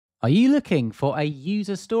Are you looking for a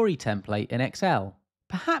user story template in Excel?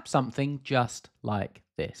 Perhaps something just like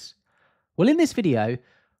this. Well, in this video,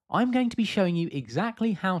 I'm going to be showing you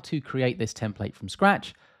exactly how to create this template from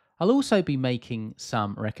scratch. I'll also be making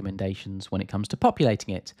some recommendations when it comes to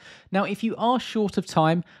populating it. Now, if you are short of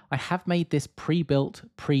time, I have made this pre-built,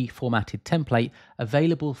 pre-formatted template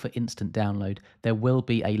available for instant download. There will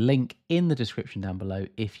be a link in the description down below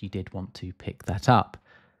if you did want to pick that up.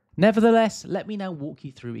 Nevertheless, let me now walk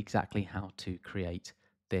you through exactly how to create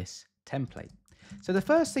this template. So the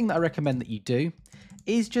first thing that I recommend that you do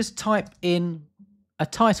is just type in a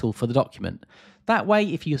title for the document. That way,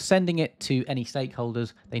 if you're sending it to any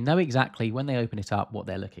stakeholders, they know exactly when they open it up what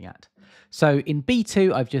they're looking at. So in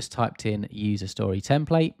B2, I've just typed in user story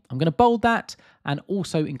template. I'm going to bold that and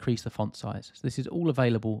also increase the font size. So this is all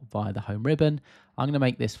available via the home ribbon. I'm going to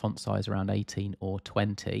make this font size around 18 or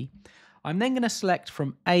 20. I'm then going to select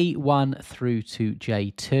from A1 through to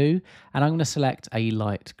J2, and I'm going to select a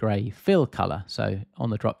light grey fill colour. So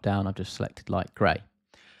on the drop down, I've just selected light grey.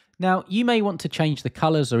 Now, you may want to change the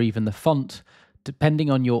colours or even the font,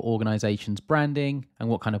 depending on your organisation's branding and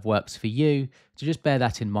what kind of works for you. So just bear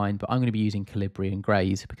that in mind, but I'm going to be using Calibrian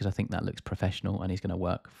Greys because I think that looks professional and is going to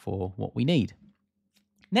work for what we need.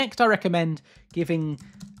 Next, I recommend giving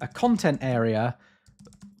a content area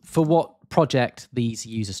for what project these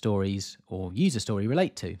user stories or user story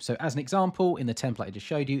relate to. So as an example, in the template I just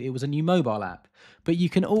showed you, it was a new mobile app, but you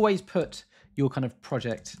can always put your kind of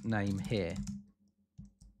project name here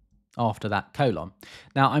after that colon.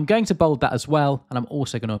 Now I'm going to bold that as well, and I'm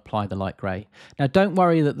also going to apply the light grey. Now don't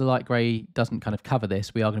worry that the light grey doesn't kind of cover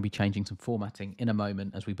this. We are going to be changing some formatting in a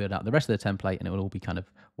moment as we build out the rest of the template, and it will all be kind of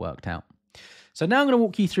worked out. So now I'm going to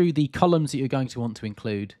walk you through the columns that you're going to want to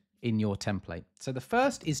include in your template. So the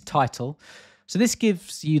first is title. So this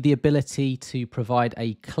gives you the ability to provide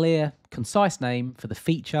a clear, concise name for the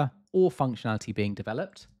feature or functionality being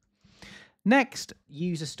developed. Next,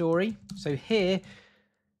 user story. So here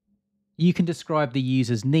you can describe the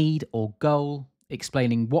user's need or goal,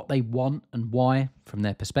 explaining what they want and why from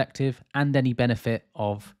their perspective and any benefit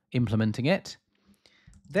of implementing it.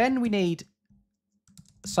 Then we need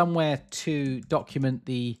somewhere to document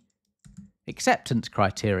the acceptance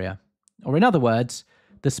criteria, or in other words,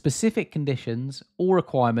 the specific conditions or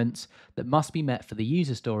requirements that must be met for the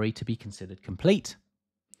user story to be considered complete.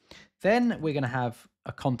 Then we're going to have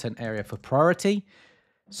a content area for priority,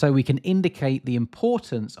 so we can indicate the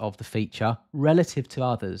importance of the feature relative to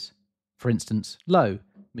others, for instance, low,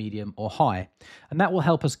 medium, or high, and that will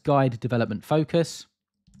help us guide development focus.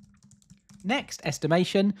 Next,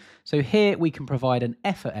 estimation. So here we can provide an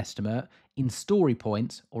effort estimate in story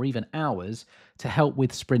points or even hours to help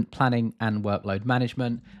with sprint planning and workload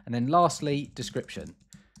management. And then lastly, description,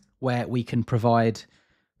 where we can provide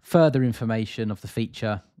further information of the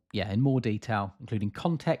feature, in more detail, including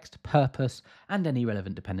context, purpose, and any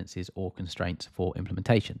relevant dependencies or constraints for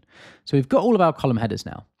implementation. So we've got all of our column headers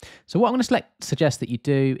now. So what I'm going to suggest that you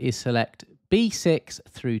do is select B6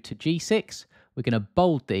 through to G6. We're going to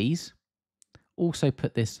bold these. Also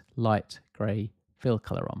put this light grey fill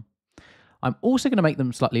colour on. I'm also going to make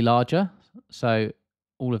them slightly larger. So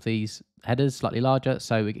all of these headers slightly larger.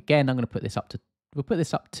 So again, I'm going to put this up to, we'll put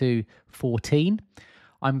this up to 14.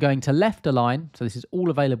 I'm going to left align. So this is all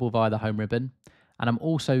available via the home ribbon. And I'm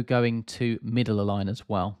also going to middle align as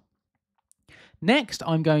well. Next,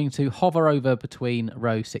 I'm going to hover over between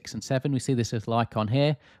row 6 and 7. We see this little icon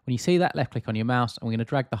here. When you see that, left click on your mouse, and we're going to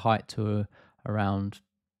drag the height to around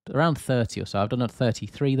 30 or so. I've done a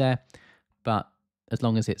 33 there, but as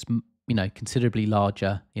long as it's, considerably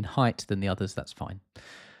larger in height than the others, that's fine.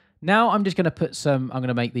 Now I'm just going to put I'm going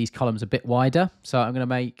to make these columns a bit wider. So I'm going to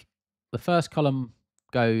make the first column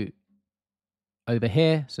go over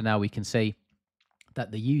here. So now we can see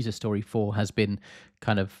that the user story 4 has been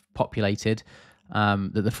kind of populated,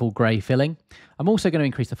 that the full grey filling. I'm also going to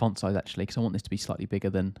increase the font size actually, because I want this to be slightly bigger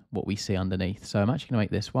than what we see underneath. So I'm actually going to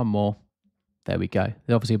make this one more. There we go.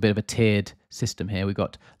 There's obviously a bit of a tiered system here. We've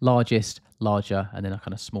got largest, larger, and then a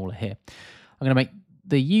kind of smaller here. I'm going to make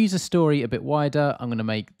the user story a bit wider. I'm going to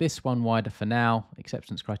make this one wider for now,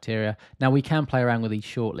 acceptance criteria. Now we can play around with these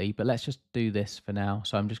shortly, but let's just do this for now.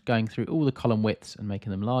 So I'm just going through all the column widths and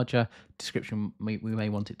making them larger. Description, we may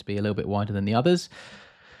want it to be a little bit wider than the others.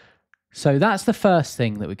 So that's the first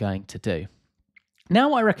thing that we're going to do. Now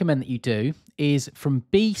what I recommend that you do is from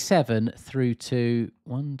B7 through to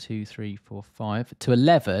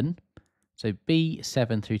 11, so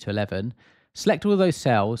B7 through to 11, select all of those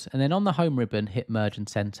cells, and then on the home ribbon, hit merge and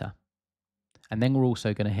center. And then we're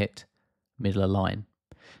also going to hit middle align.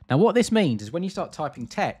 Now what this means is when you start typing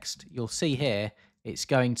text, you'll see here, it's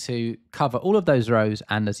going to cover all of those rows,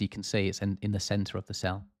 and as you can see, it's in the center of the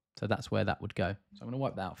cell. So that's where that would go. So I'm going to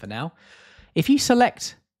wipe that out for now. If you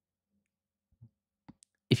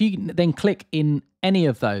then click in any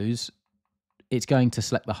of those, it's going to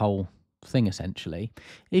select the whole thing essentially.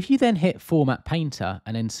 If you then hit Format Painter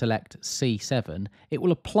and then select C7, it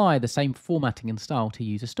will apply the same formatting and style to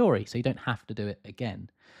User Story, so you don't have to do it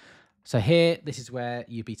again. So here, this is where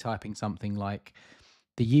you'd be typing something like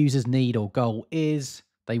the user's need or goal is,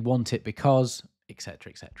 they want it because,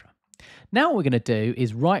 etc., etc. Now what we're going to do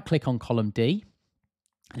is right-click on column D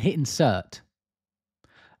and hit Insert.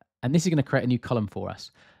 And this is going to create a new column for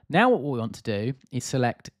us. Now what we want to do is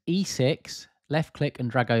select E6, left-click and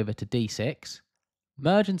drag over to D6,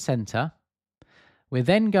 merge and center. We're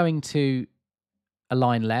then going to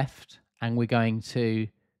align left, and we're going to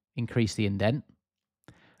increase the indent.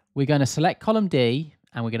 We're going to select column D,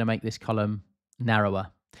 and we're going to make this column narrower.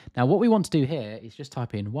 Now what we want to do here is just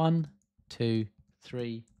type in 1, 2,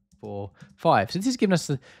 3, 4, 5. So this is giving us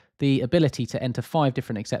the ability to enter 5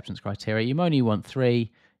 different acceptance criteria. You only want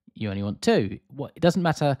 3, you only want 2. It doesn't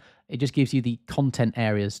matter, it just gives you the content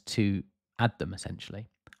areas to add them essentially.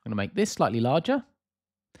 I'm going to make this slightly larger.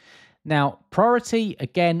 Now, priority,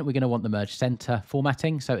 again, we're going to want the merge center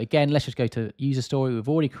formatting. So again, let's just go to User Story. We've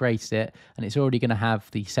already created it, and it's already going to have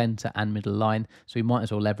the center and middle line, so we might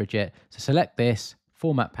as well leverage it. So select this,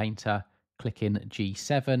 Format Painter, click in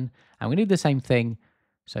G7, and we're going to do the same thing.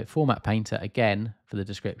 So Format Painter again for the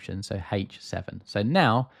description, so H7. So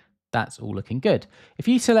now that's all looking good. If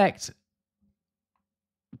you select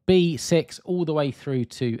B6 all the way through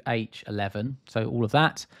to H11, so all of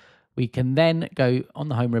that, we can then go on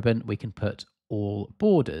the home ribbon, we can put all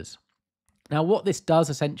borders. Now what this does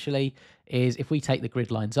essentially is if we take the grid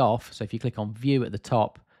lines off, so if you click on view at the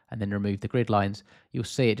top and then remove the grid lines, you'll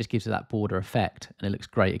see it just gives it that border effect, and it looks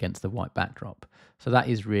great against the white backdrop. So that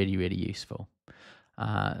is really, really useful.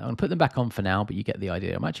 I'm going to put them back on for now, but you get the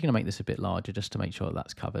idea. I'm actually going to make this a bit larger just to make sure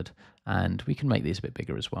that's covered, and we can make these a bit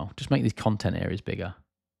bigger as well. Just make these content areas bigger.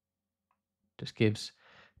 Gives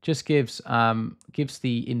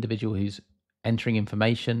the individual who's entering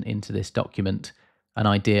information into this document an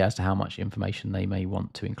idea as to how much information they may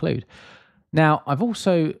want to include. Now,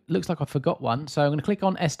 looks like I forgot one, so I'm going to click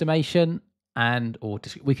on estimation,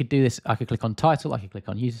 we could do this. I could click on title, I could click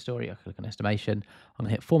on user story, I could click on estimation. I'm going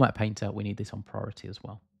to hit Format Painter. We need this on priority as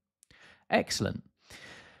well. Excellent.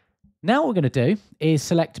 Now what we're going to do is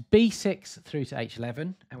select B6 through to H11,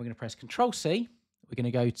 and we're going to press Control C. We're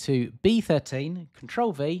going to go to B13,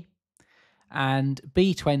 Control V, and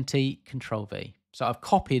B20, Control V. So I've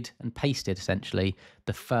copied and pasted essentially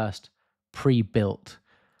the first pre-built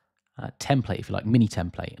template, if you like, mini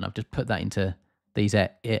template, and I've just put that into these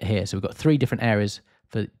here. So we've got 3 different areas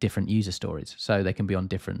for different user stories, so they can be on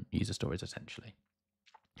different user stories essentially.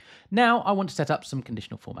 Now I want to set up some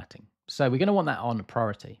conditional formatting. So we're going to want that on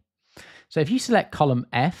priority. So if you select column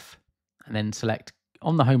F and then select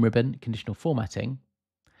on the home ribbon, conditional formatting,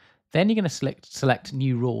 then you're going to select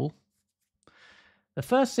new rule. The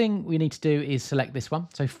first thing we need to do is select this one.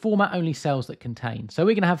 So format only cells that contain. So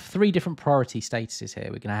we're going to have 3 different priority statuses here.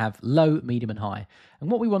 We're going to have low, medium, and high. And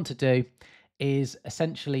what we want to do is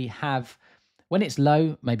essentially have, when it's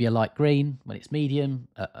low, maybe a light green, when it's medium,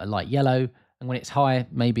 a light yellow, and when it's high,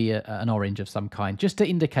 maybe an orange of some kind, just to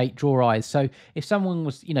indicate draw eyes. So if someone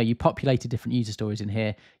was, you populated different user stories in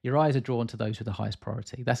here, your eyes are drawn to those with the highest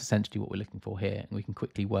priority. That's essentially what we're looking for here, and we can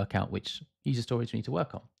quickly work out which user stories we need to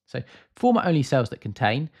work on. So format only cells that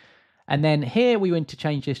contain, and then here we want to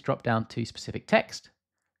change this drop down to specific text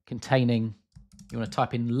containing, you want to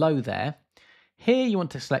type in low there. Here you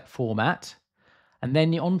want to select format, and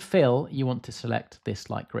then on fill, you want to select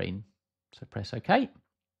this light green. So press OK.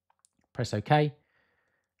 Press OK,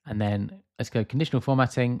 and then let's go conditional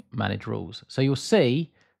formatting, manage rules. So you'll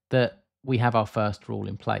see that we have our first rule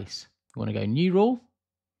in place. We want to go new rule,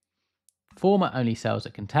 format only cells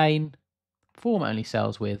that contain, format only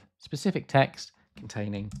cells with specific text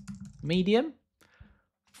containing medium,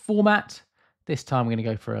 format. This time we're going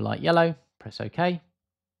to go for a light yellow, press OK,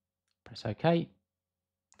 press OK.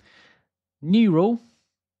 New rule,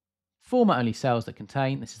 format only cells that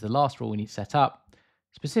contain, this is the last rule we need to set up,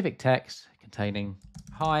 specific text containing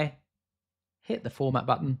high, hit the format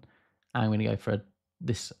button, and I'm going to go for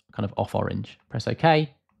this kind of off orange. Press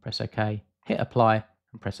OK, hit apply,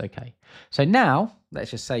 and press OK. So now,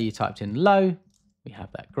 let's just say you typed in low, we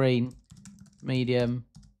have that green, medium,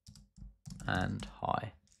 and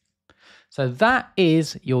high. So that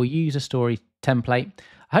is your user story template.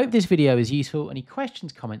 I hope this video is useful. Any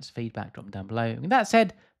questions, comments, feedback, drop them down below. With that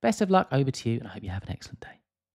said, best of luck over to you, and I hope you have an excellent day.